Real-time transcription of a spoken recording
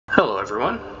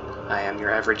everyone, I am your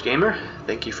average gamer.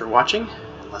 Thank you for watching.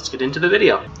 Let's get into the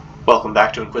video. Welcome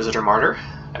back to Inquisitor Martyr.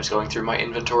 I was going through my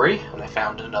inventory and I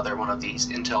found another one of these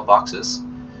intel boxes.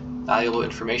 Valuable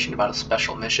information about a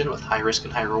special mission with high risk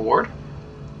and high reward.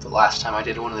 The last time I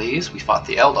did one of these, we fought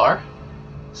the Eldar.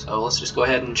 So let's just go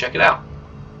ahead and check it out.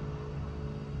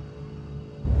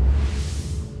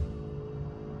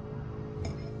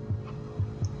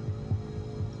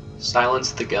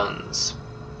 Silence the Guns.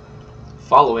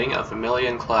 Following a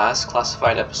Vermilion-class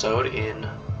classified episode in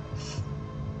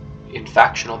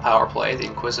factional power play, the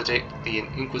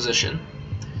Inquisition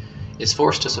is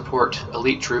forced to support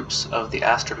elite troops of the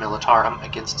Astra Militarum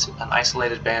against an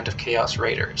isolated band of Chaos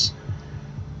Raiders.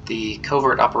 The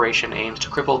covert operation aims to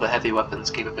cripple the heavy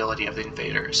weapons capability of the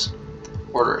invaders.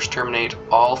 Orders: terminate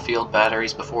all field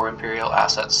batteries before Imperial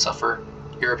assets suffer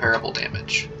irreparable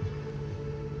damage.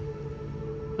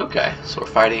 Okay, so we're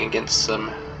fighting against some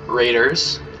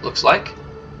raiders, looks like.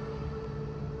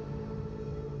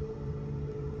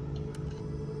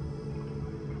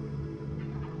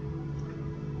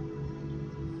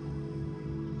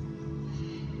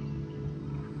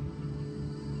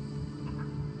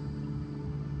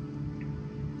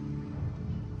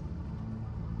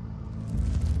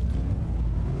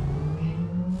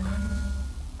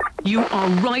 You are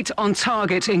right on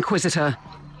target, Inquisitor.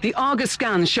 The Argus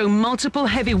scans show multiple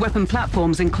heavy weapon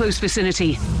platforms in close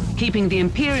vicinity, keeping the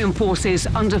Imperium forces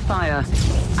under fire.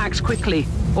 Act quickly,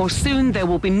 or soon there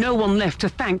will be no one left to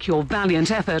thank your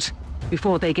valiant effort,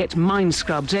 before they get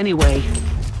mind-scrubbed anyway.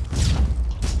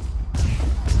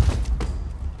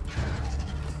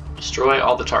 Destroy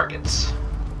all the targets.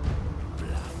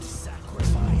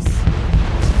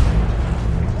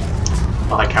 I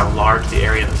like how large the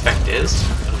area of effect is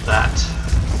of that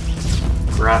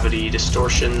gravity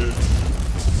distortion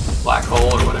black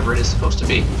hole or whatever it is supposed to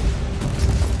be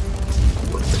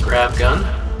with the grav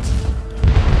gun.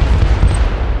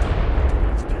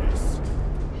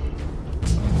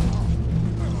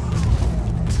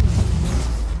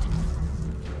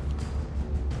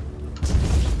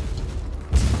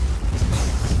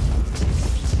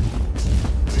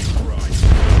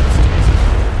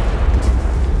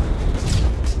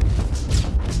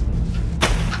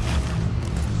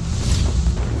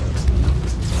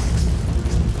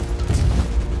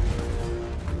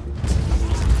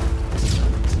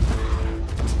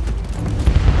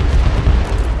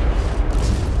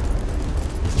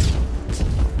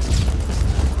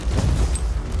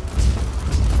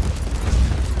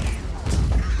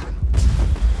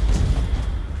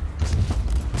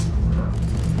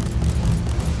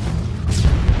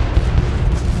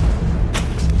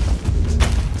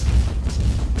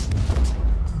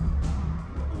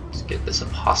 This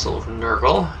Apostle of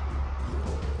Nurgle.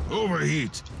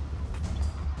 Overheat.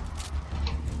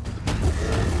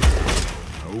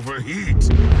 Overheat.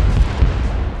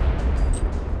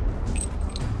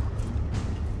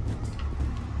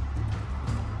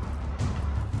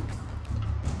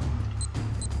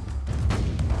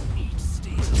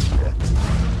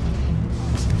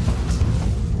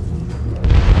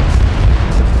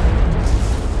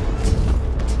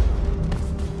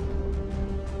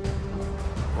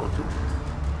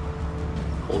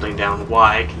 Holding down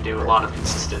Y can do a lot of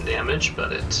consistent damage,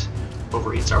 but it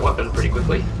overheats our weapon pretty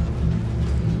quickly.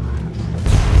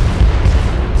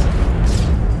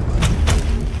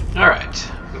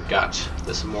 Alright, we've got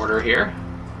this mortar here.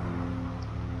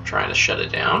 Trying to shut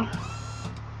it down.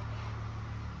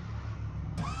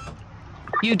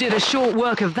 You did a short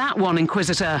work of that one,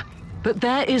 Inquisitor, but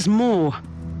there is more.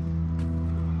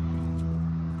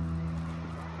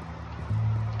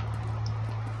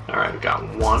 Alright, we've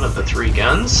got one of the 3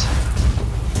 guns.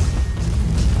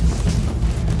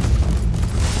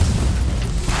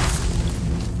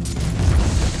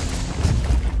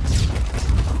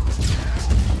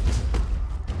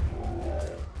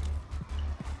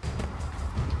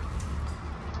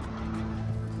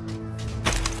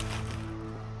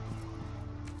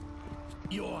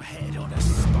 Your head on a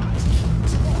spike.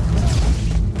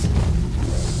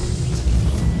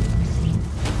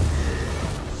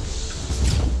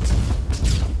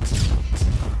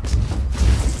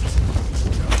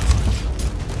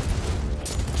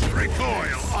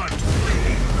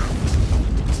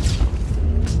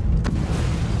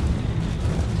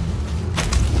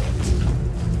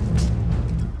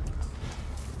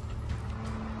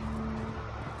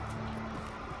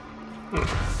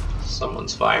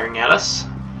 Someone's firing at us.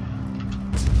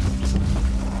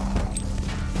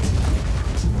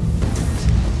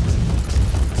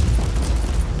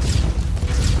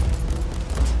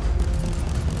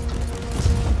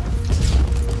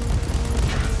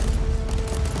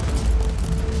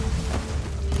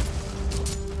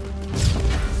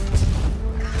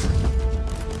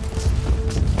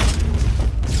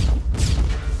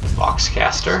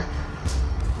 Aster.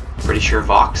 Pretty sure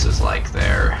Vox is like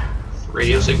their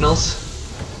radio signals.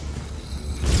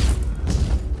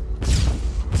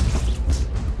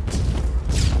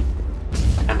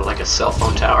 Kind of like a cell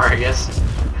phone tower, I guess.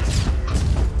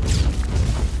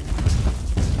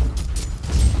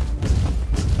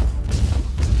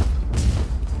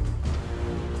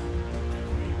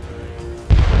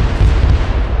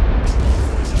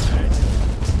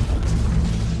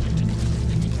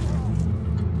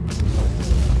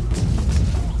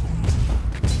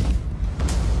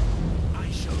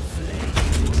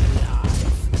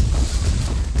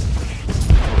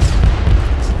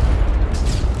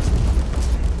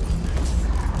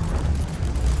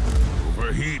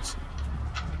 Heat.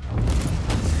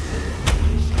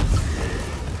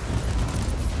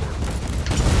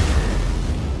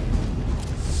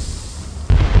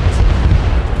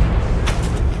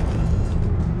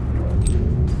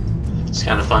 It's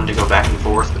kind of fun to go back and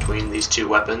forth between these two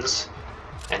weapons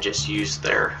and just use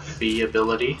their V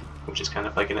ability, which is kind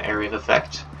of like an area of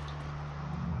effect.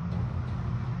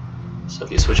 So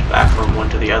if you switch back from one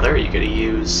to the other, you get to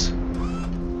use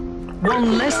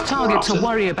one less target to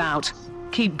worry about.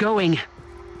 Keep going.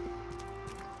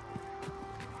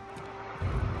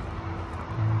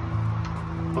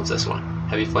 What's this one?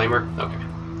 Heavy Flamer? Okay.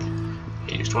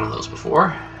 I used one of those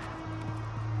before.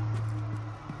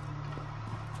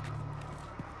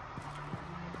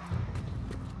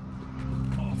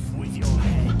 Off with your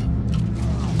head.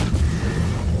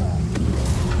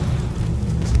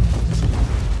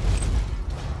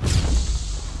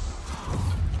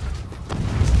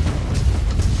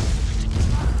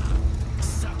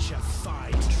 Such a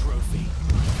fine trophy.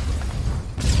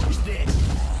 What's this?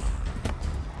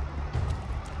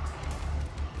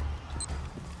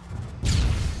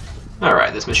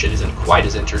 Alright, this mission isn't quite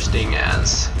as interesting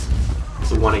as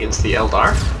the one against the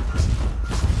Eldar.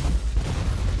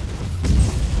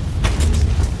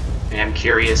 I am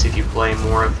curious if you play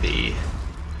more of the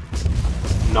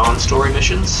non-story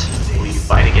missions. Will you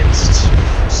fight against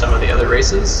some of the other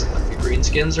races, like the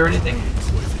Greenskins or anything?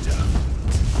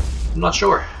 I'm not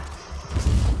sure.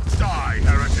 Die,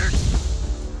 heretic.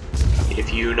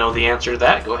 If you know the answer to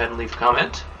that, go ahead and leave a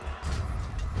comment.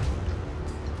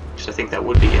 Because I think that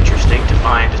would be interesting to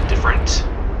find different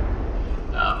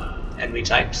enemy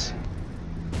types.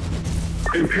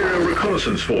 Imperial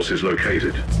reconnaissance forces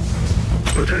located.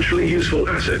 Potentially useful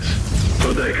assets,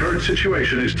 but their current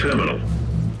situation is terminal.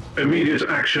 Immediate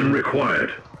action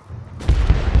required.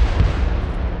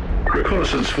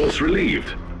 Reconnaissance force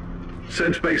relieved.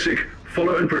 Send basic,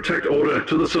 follow and protect order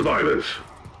to the survivors.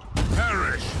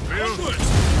 Perish, Bill.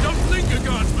 Don't think a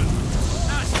guardsman.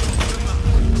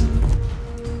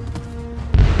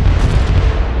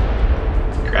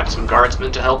 Grab some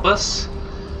guardsmen to help us,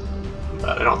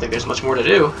 but I don't think there's much more to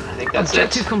do. I think that's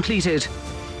Objective it. completed.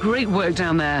 Great work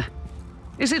down there.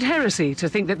 Is it heresy to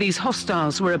think that these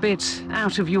hostiles were a bit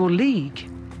out of your league?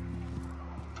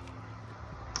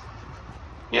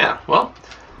 Yeah, well,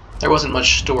 there wasn't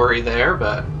much story there,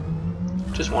 but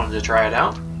just wanted to try it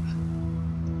out.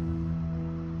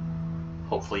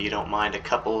 Hopefully you don't mind a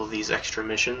couple of these extra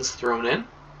missions thrown in.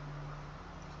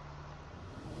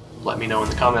 Let me know in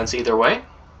the comments either way.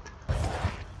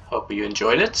 Hope you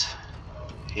enjoyed it,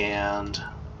 and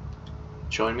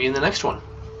join me in the next one.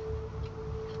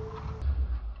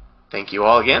 Thank you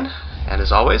all again, and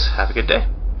as always, have a good day.